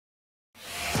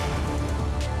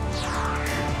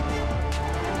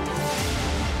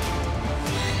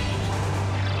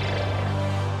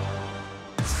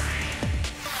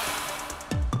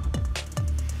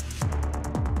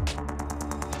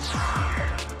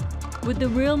With the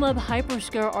realm of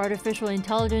hyperscale artificial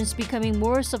intelligence becoming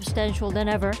more substantial than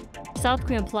ever, South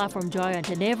Korean platform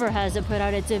giant Naver has put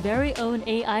out its very own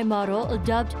AI model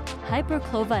dubbed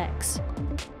HyperCLOVA X.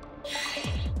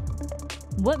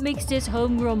 What makes this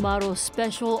homegrown model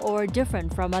special or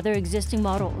different from other existing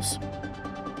models?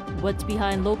 What's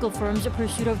behind local firms'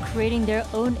 pursuit of creating their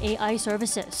own AI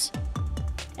services?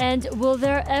 And will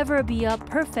there ever be a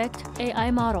perfect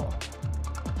AI model?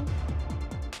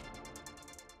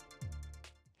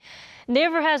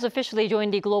 Naver has officially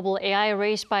joined the global AI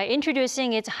race by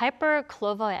introducing its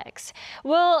HyperCLOVA X.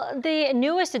 Will the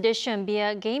newest edition be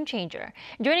a game changer?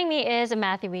 Joining me is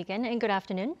Matthew Weigand, and good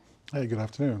afternoon. Hey, good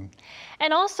afternoon.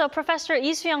 And also Professor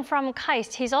Lee Soo-young from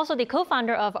KAIST. He's also the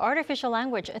co-founder of Artificial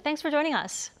Language. Thanks for joining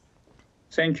us.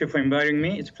 Thank you for inviting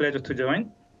me. It's a pleasure to join.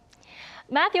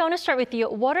 Matthew, I want to start with you.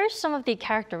 What are some of the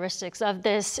characteristics of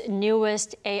this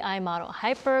newest AI model,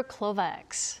 HyperCLOVA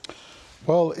X?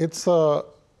 Well, it's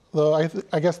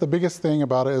I guess the biggest thing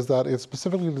about it is that it's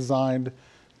specifically designed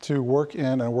to work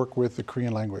in and work with the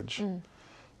Korean language.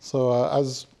 So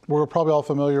as we're probably all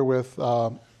familiar with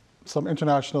some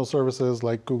international services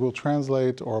like Google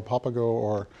Translate or Papago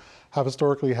or have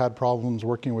historically had problems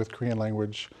working with Korean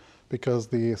language because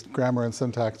the grammar and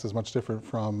syntax is much different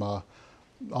from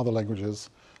other languages.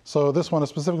 So this one is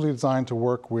specifically designed to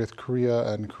work with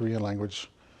Korea and Korean language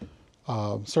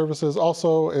services.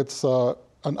 Also, it's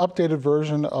an updated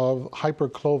version of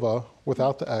HyperCLOVA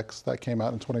without the X that came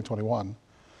out in 2021.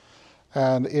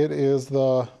 And it's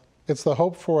the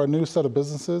hope for a new set of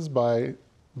businesses by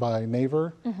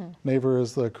Naver. Naver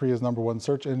is Korea's #1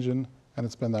 search engine, and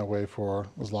it's been that way for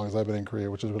as long as I've been in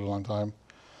Korea, which is a really long time.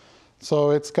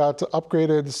 So it's got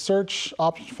upgraded search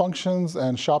functions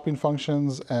and shopping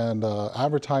functions and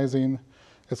advertising.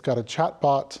 It's got a chat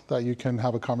bot that you can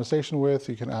have a conversation with.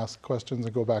 You can ask questions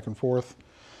and go back and forth.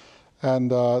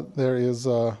 And there is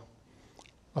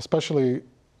especially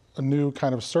a new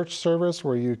kind of search service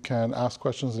where you can ask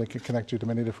questions and it can connect you to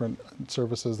many different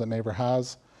services that Naver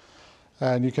has.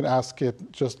 And you can ask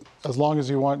it just as long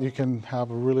as you want. You can have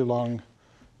a really long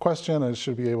question and it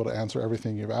should be able to answer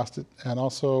everything you've asked it. And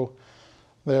also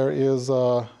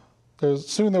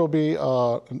soon there will be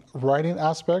a writing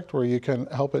aspect where you can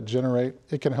help it generate,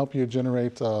 it can help you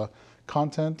generate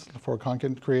content for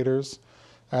content creators.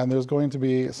 And there's going to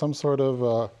be some sort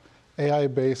of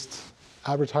AI-based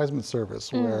advertisement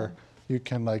service where you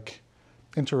can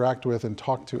interact with and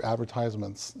talk to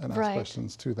advertisements and ask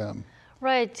questions to them.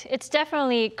 Right. It's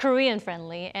definitely Korean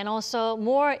friendly and also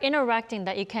more interacting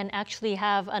that you can actually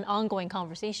have an ongoing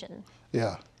conversation.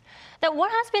 Yeah. Now,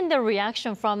 what has been the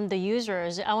reaction from the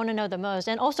users? I want to know the most,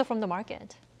 and also from the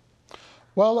market.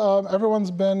 Well,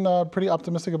 everyone's been pretty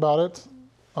optimistic about it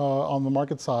on the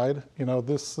market side. You know,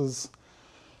 this is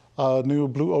a new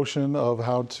blue ocean of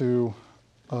how to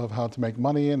make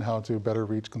money and how to better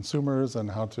reach consumers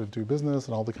and how to do business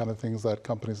and all the kind of things that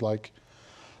companies like.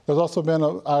 There's also been,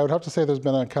 I would have to say there's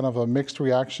been a kind of a mixed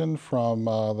reaction from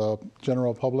the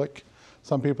general public.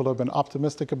 Some people have been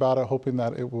optimistic about it, hoping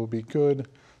that it will be good.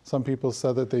 Some people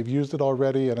said that they've used it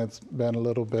already and it's been a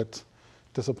little bit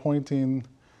disappointing.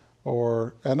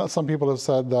 And some people have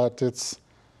said that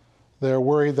they're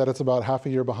worried that it's about half a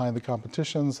year behind the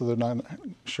competition, so they're not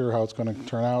sure how it's going to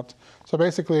turn out. So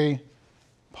basically,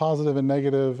 positive and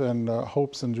negative and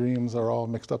hopes and dreams are all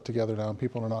mixed up together now, and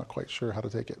people are not quite sure how to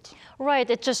take it. Right,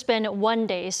 it's just been one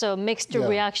day, so mixed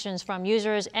reactions from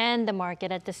users and the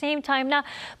market at the same time. Now,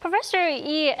 Professor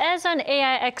Yi, as an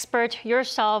AI expert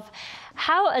yourself,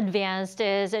 how advanced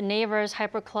is Naver's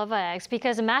HyperCLOVA X?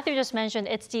 Because Matthew just mentioned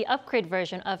it's the upgrade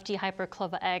version of the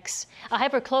HyperCLOVA X,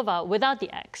 HyperCLOVA without the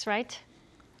X, right?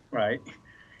 Right.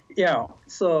 Yeah.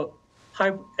 So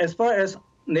as far as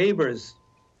Naver's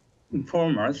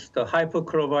informers, the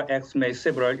HyperCLOVA X made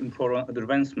several important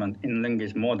advancements in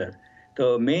language model.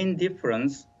 The main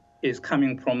difference is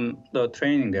coming from the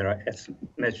training data, as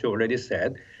Matthew already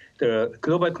said. The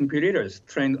global competitors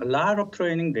trained a lot of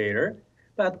training data,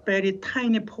 but very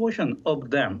tiny portion of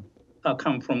them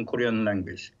come from Korean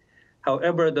language.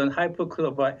 However, the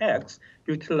HyperCLOVA X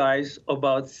utilized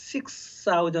about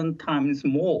 6,000 times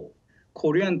more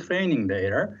Korean training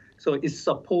data, so it's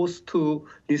supposed to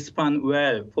respond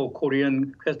well for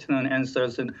Korean question and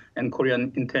answers and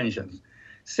Korean intentions.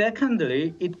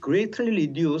 Secondly, it greatly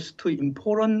reduced two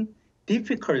important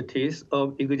difficulties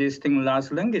of existing large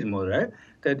language model,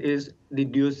 that is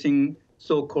reducing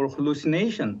so-called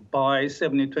hallucination by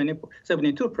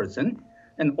 72%,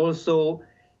 and also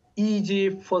easy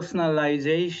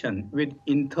personalization with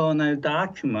internal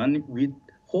document,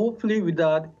 hopefully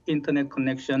without internet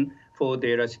connection for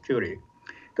data security.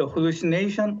 the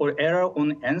hallucination or error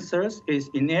on answers is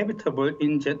inevitable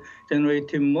in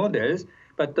generative models,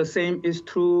 but the same is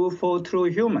true for true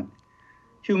human.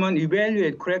 Human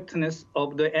evaluate correctness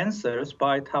of the answers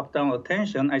by top-down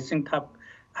attention. I think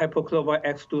HyperCLOVA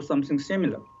X do something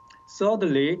similar.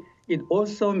 Thirdly, it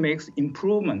also makes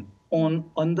improvement on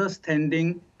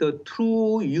understanding the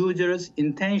true user's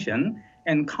intention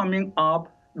and coming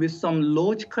up with some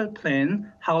logical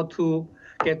plan how to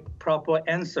get proper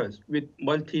answers with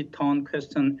multi-tone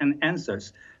question and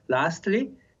answers.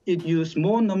 Lastly, it uses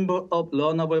more number of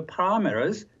learnable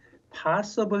parameters,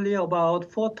 possibly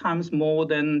about 4 times more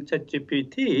than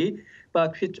ChatGPT,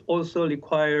 but which also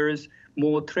requires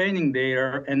more training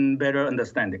data and better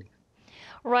understanding.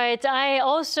 Right. I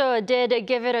also did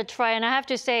give it a try, and I have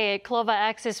to say, CLOVA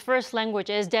X's first language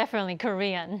is definitely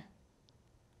Korean.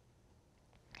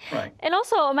 Right. And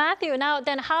also, Matthew, now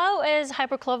then how is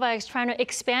HyperCLOVA X trying to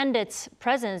expand its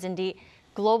presence in the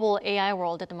global AI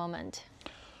world at the moment?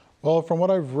 Well, from what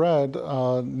I've read,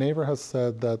 Naver has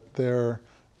said that their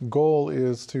goal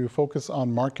is to focus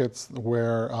on markets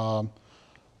where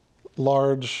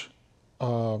large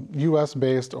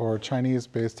US-based or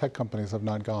Chinese-based tech companies have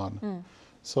not gone.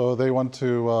 So they want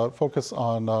to focus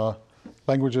on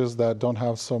languages that don't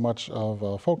have so much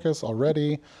of focus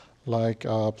already, like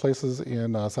places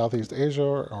in Southeast Asia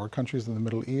or countries in the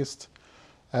Middle East.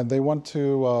 And they want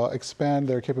to expand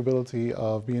their capability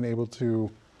of being able to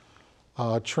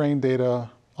train data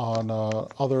on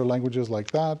other languages like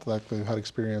that, like they've had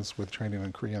experience with training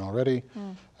in Korean already.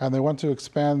 And they want to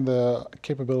expand the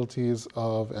capabilities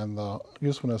of and the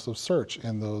usefulness of search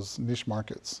in those niche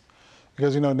markets.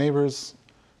 Because, you know, Naver's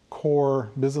core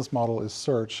business model is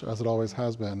search, as it always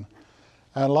has been.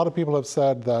 And a lot of people have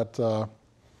said that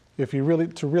if you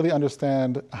really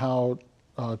understand how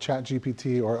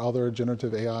ChatGPT or other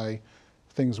generative AI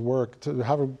things work, to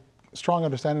have a strong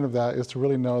understanding of that is to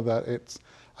really know that it's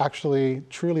actually,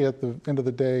 truly at the end of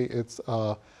the day, it's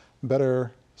a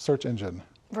better search engine.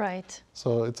 Right.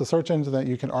 So it's a search engine that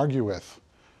you can argue with,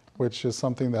 which is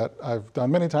something that I've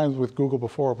done many times with Google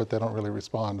before, but they don't really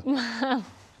respond.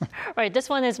 Right, this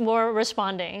one is more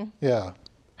responding. Yeah.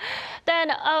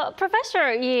 Then,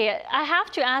 Professor Yi, I have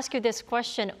to ask you this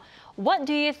question. What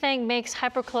do you think makes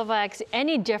HyperCLOVA X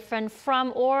any different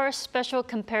from or special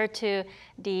compared to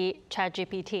the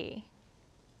ChatGPT?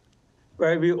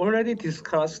 Well, we already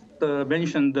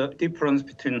mentioned the difference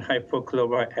between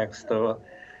HyperCLOVA X, the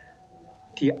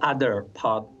other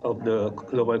part of the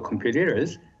global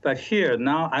competitors. But here,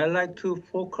 now I like to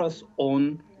focus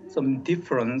on some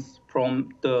difference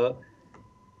from the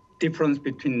difference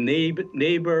between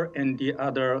Naver and the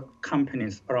other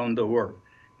companies around the world.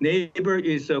 Naver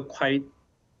is a quite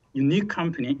unique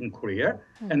company in Korea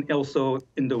and also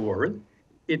in the world.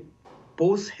 It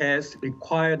both has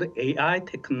required AI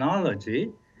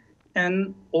technology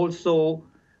and also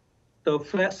the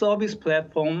service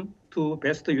platform to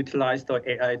best utilize the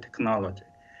AI technology.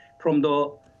 From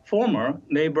the former,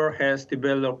 Naver has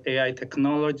developed AI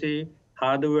technology,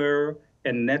 hardware,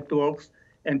 and networks,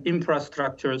 and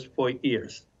infrastructures for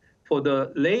years. For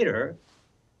the later,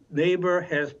 Naver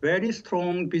has very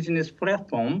strong business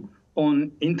platform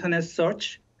on internet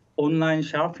search, online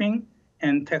shopping,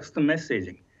 and text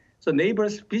messaging. So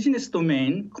Naver's business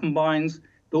domain combines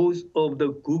those of the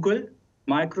Google,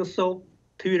 Microsoft,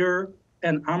 Twitter,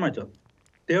 and Amazon.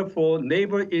 Therefore,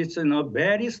 Naver is in a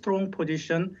very strong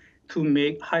position to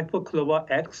make HyperCLOVA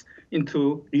X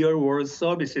into real-world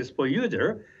services for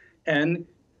users. And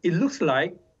it looks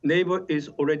like Naver is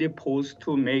already posed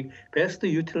to make best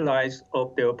utilize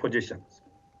of their positions.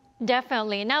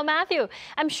 Definitely. Now, Matthew,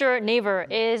 I'm sure Naver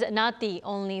is not the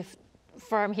only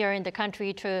firm here in the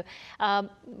country to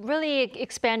really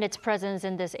expand its presence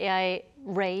in this AI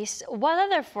race. What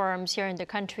other firms here in the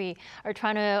country are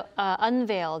trying to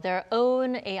unveil their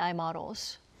own AI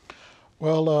models?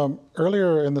 Well,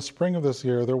 earlier in the spring of this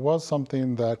year, there was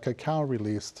something that Kakao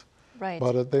released. Right.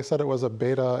 But they said it was a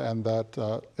beta and that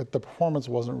the performance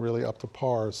wasn't really up to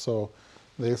par. So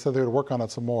they said they would work on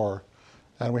it some more.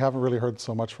 And we haven't really heard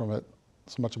so much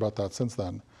about that since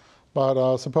then.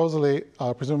 But supposedly,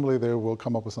 presumably, they will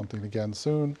come up with something again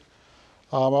soon.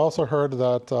 I also heard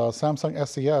that Samsung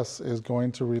SES is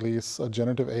going to release a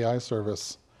generative AI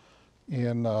service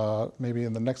in maybe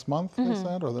in the next month, they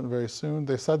said, or then very soon.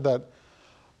 They said that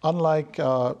unlike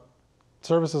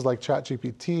services like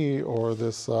ChatGPT or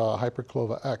this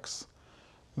HyperCLOVA X,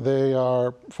 they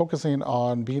are focusing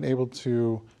on being able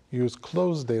to use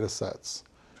closed data sets.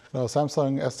 Now,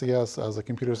 Samsung SES, as a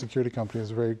computer security company,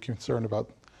 is very concerned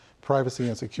about privacy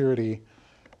and security.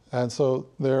 And so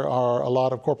there are a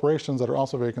lot of corporations that are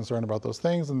also very concerned about those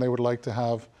things, and they would like to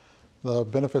have the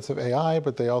benefits of AI,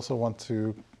 but they also want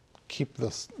to keep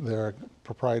their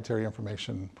proprietary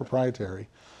information proprietary.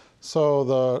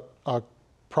 So the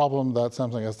problem that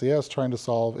Samsung SDS is trying to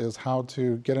solve is how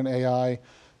to get an AI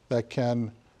that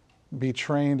can be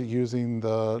trained using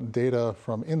the data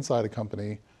from inside a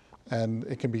company, and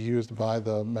it can be used by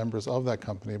the members of that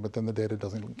company, but then the data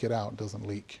doesn't get out, doesn't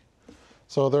leak.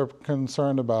 So they're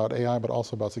concerned about AI, but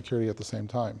also about security at the same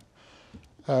time.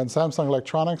 And Samsung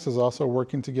Electronics is also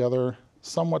working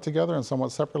somewhat together and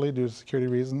somewhat separately due to security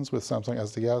reasons with Samsung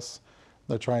SDS.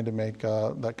 They're trying to make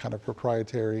that kind of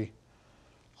proprietary,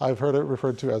 I've heard it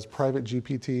referred to as private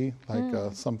GPT,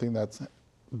 like something that's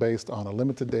based on a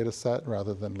limited data set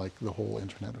rather than like the whole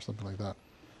internet or something like that.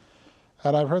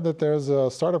 And I've heard that there's a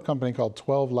startup company called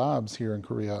 12 Labs here in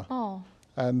Korea. Oh.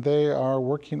 And they are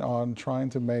working on trying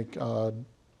to make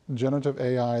generative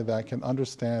AI that can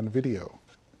understand video.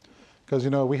 Because,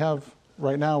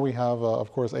 right now we have,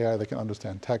 of course, AI that can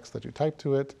understand text that you type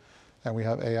to it. And we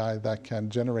have AI that can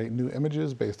generate new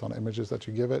images based on images that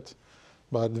you give it.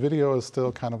 But video is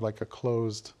still kind of like a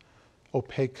closed,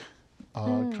 opaque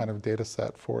kind of data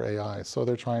set for AI. So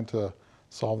they're trying to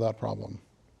solve that problem.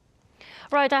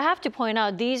 Right, I have to point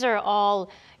out, these are all,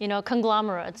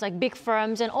 conglomerates, like big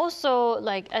firms, and also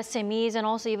like SMEs, and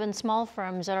also even small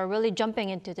firms that are really jumping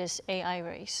into this AI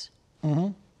race. Mm-hmm.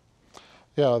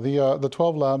 Yeah, the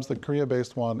 12 Labs, the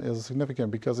Korea-based one, is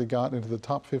significant because it got into the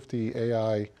top 50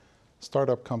 AI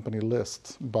startup company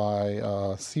list by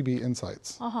CB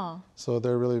Insights. So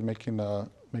they're really making a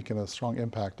strong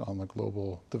impact on the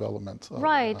global development.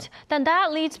 Right. Then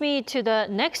that leads me to the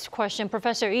next question,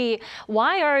 Professor Lee.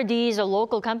 Why are these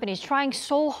local companies trying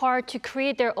so hard to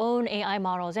create their own AI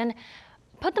models and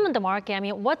put them on the market? I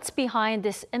mean, what's behind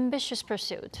this ambitious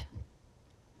pursuit?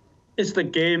 It's the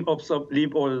game of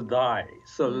live or die.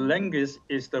 So language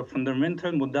is the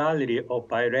fundamental modality of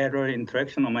bilateral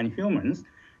interaction among humans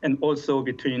and also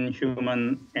between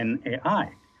human and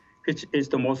AI, which is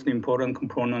the most important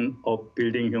component of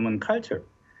building human culture.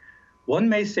 One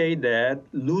may say that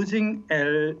losing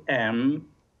LM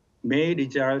may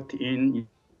result in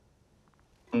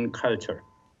culture.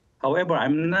 However,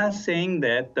 I'm not saying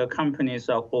that the companies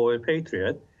are all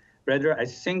patriot. Rather, I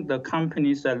think the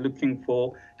companies are looking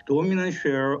for dominant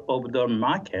share of the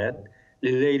market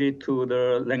related to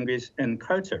the language and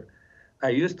culture. I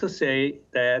used to say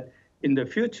that in the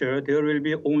future, there will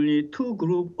be only two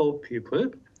groups of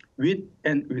people, with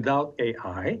and without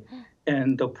AI,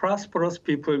 and the prosperous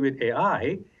people with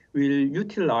AI will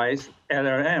utilize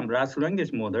LLM, large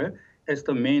language model, as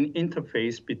the main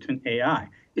interface between AI.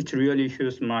 It's really a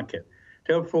huge market.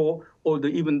 Therefore,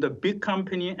 even the big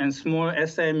company and small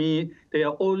SME, they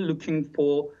are all looking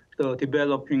for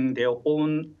developing their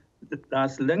own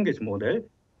large language model,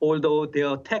 although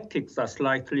their tactics are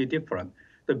slightly different.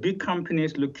 The big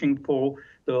companies looking for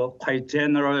the quite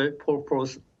general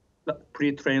purpose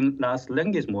pre-trained large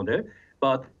language model,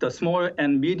 but the small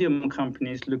and medium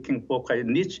companies looking for quite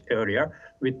niche area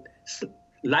with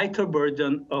lighter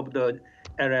version of the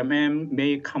LLM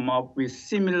may come up with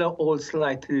similar or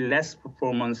slightly less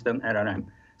performance than LLM.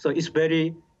 So it's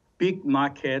very big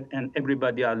market and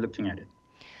everybody are looking at it.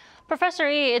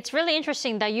 Professor Yi, it's really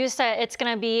interesting that you said it's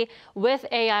going to be with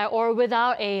AI or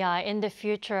without AI in the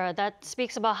future. That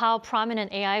speaks about how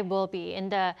prominent AI will be in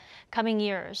the coming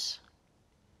years.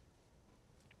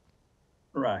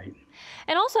 Right.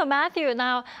 And also, Matthew,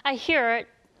 now I hear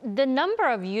the number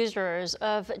of users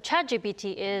of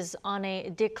ChatGPT is on a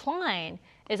decline.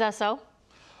 Is that so?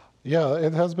 Yeah,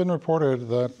 it has been reported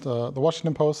that the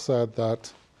Washington Post said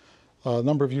that the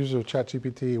number of users of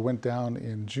ChatGPT went down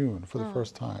in June for the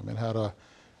first time. It had an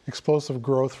explosive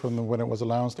growth from when it was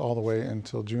announced all the way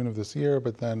until June of this year,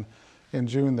 but then in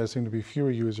June there seemed to be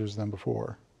fewer users than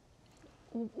before.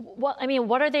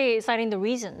 What are they citing the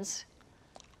reasons?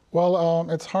 Well,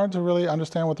 it's hard to really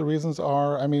understand what the reasons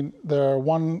are. I mean,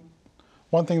 one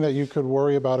thing that you could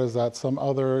worry about is that some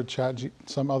other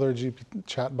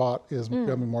chatbot is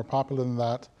becoming more popular than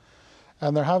that.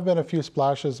 And there have been a few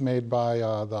splashes made by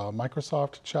the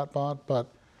Microsoft chatbot, but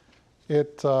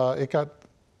it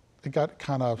got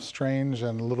kind of strange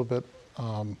and a little bit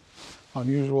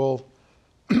unusual.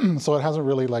 So it hasn't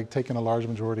really taken a large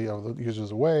majority of the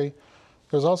users away.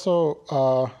 There's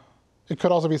also it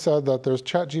could also be said that there's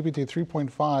ChatGPT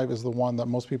 3.5 is the one that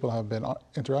most people have been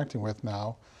interacting with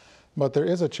now, but there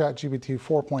is a ChatGPT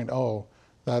 4.0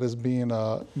 that is being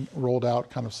rolled out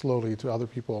kind of slowly to other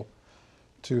people.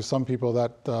 To some people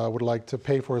that would like to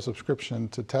pay for a subscription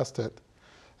to test it.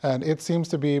 And it seems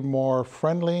to be more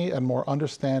friendly and more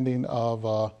understanding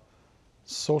of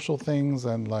social things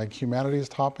and humanities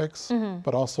topics,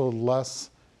 but also less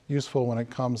useful when it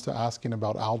comes to asking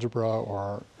about algebra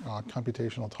or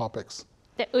computational topics.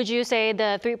 Would you say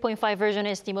the 3.5 version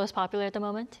is the most popular at the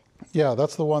moment? Yeah,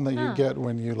 that's the one that you get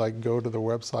when you like go to the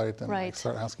website and like,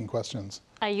 start asking questions.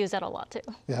 I use that a lot too.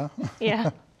 Yeah?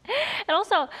 Yeah. And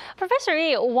also, Professor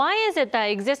Lee, why is it that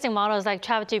existing models like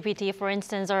ChatGPT, for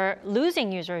instance, are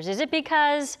losing users? Is it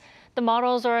because the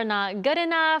models are not good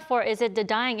enough, or is it the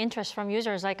dying interest from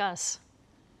users like us?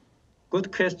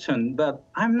 Good question, but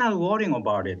I'm not worrying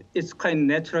about it. It's quite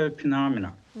natural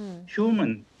phenomena.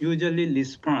 Human usually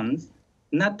responds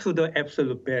not to the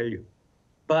absolute value,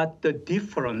 but the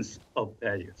difference of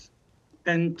values.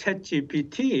 When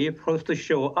ChatGPT first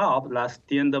showed up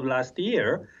the end of last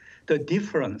year, the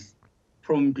difference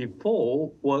from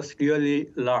before was really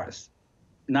large.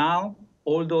 Now,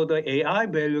 although the AI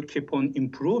value keep on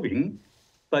improving,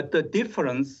 but the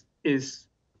difference is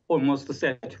almost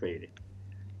saturated.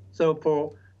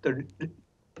 So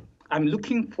I'm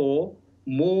looking for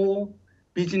more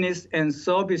business and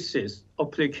services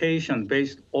application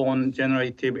based on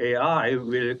generative AI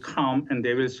will come and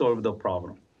they will solve the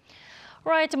problem.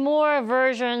 Right, more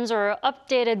versions or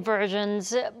updated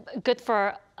versions, good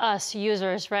for us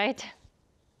users, right?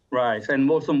 Right, and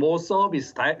also more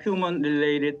service type,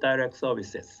 human-related direct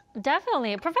services.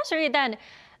 Definitely. Professor Lee, then,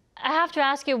 I have to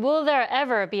ask you, will there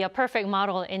ever be a perfect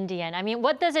model in the end? I mean,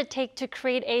 what does it take to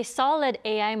create a solid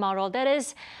AI model that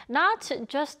is not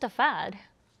just a fad?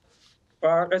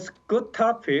 It's a good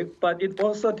topic, but it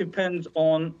also depends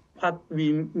on what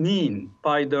we mean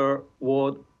by the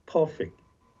word perfect.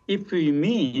 If we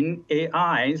mean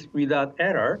AIs without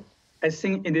error, I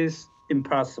think it is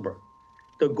impossible.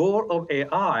 The goal of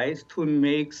AI is to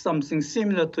make something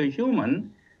similar to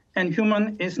human, and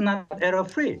human is not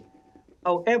error-free.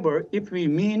 However, if we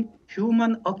mean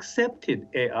human-accepted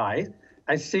AI,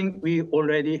 I think we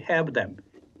already have them.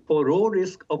 For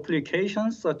low-risk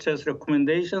applications, such as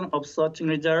recommendation of searching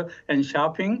results and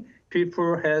shopping,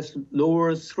 people has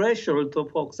lower threshold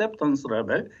of acceptance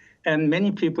level, and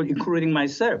many people, including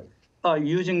myself, are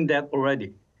using that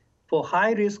already. For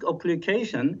high-risk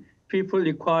application, people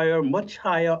require much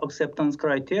higher acceptance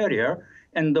criteria,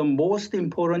 and the most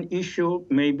important issue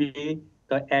may be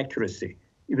the accuracy,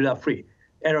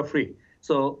 error-free.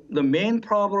 So the main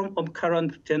problem of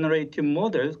current generative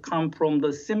models come from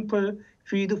the simple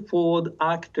feed-forward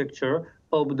architecture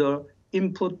of the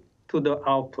input to the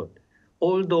output.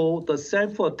 Although the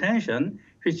self-attention,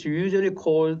 which usually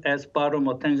called as bottom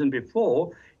attention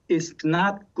before, is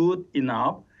not good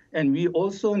enough, and we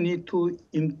also need to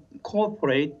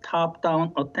incorporate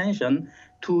top-down attention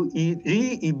to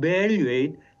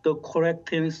re-evaluate the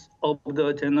correctness of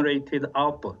the generated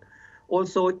output.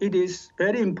 Also, it is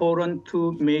very important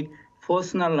to make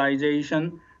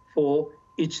personalization for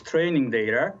each training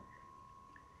data.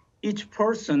 Each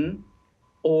person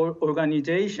or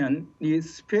organization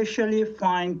needs specially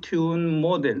fine-tuned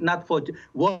model, not for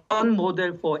one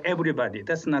model for everybody.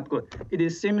 That's not good. It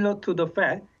is similar to the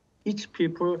fact each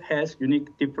people has unique,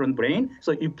 different brain.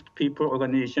 So each people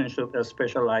organization should have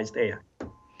specialized AI.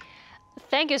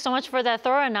 Thank you so much for that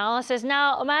thorough analysis.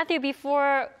 Now, Matthew,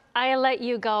 before I let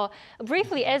you go,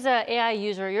 briefly, as an AI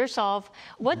user yourself,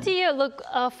 what do you look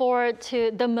forward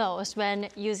to the most when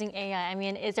using AI? I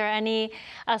mean, is there any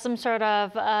some sort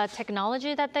of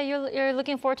technology that you're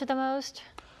looking forward to the most?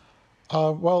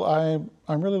 Well,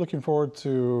 I'm really looking forward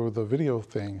to the video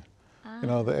thing. You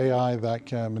know, the AI that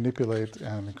can manipulate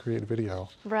and create video.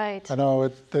 Right. I know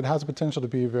it has the potential to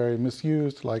be very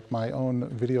misused, like my own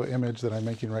video image that I'm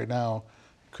making right now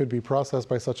could be processed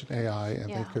by such an AI, and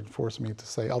they could force me to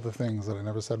say other things that I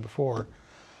never said before.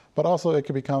 But also it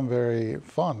could become very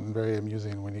fun, very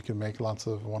amusing when you can make lots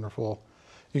of wonderful,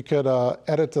 you could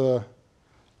edit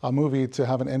a movie to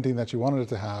have an ending that you wanted it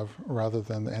to have rather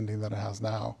than the ending that it has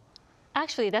now.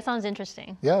 Actually, that sounds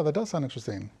interesting. Yeah, that does sound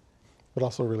interesting, but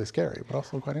also really scary, but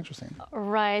also quite interesting.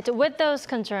 Right, with those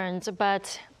concerns,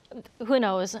 but who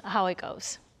knows how it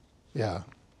goes. Yeah.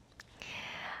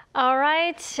 All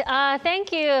right,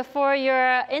 thank you for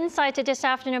your insight this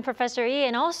afternoon, Professor Yi,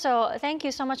 and also thank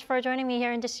you so much for joining me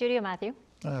here in the studio, Matthew.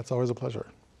 It's always a pleasure.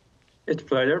 It's a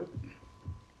pleasure.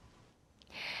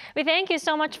 We thank you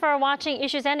so much for watching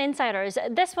Issues and Insiders.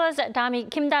 This was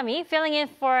Kim Dami filling in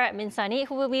for Min Sunny,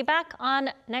 who will be back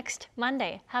on next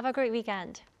Monday. Have a great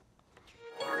weekend.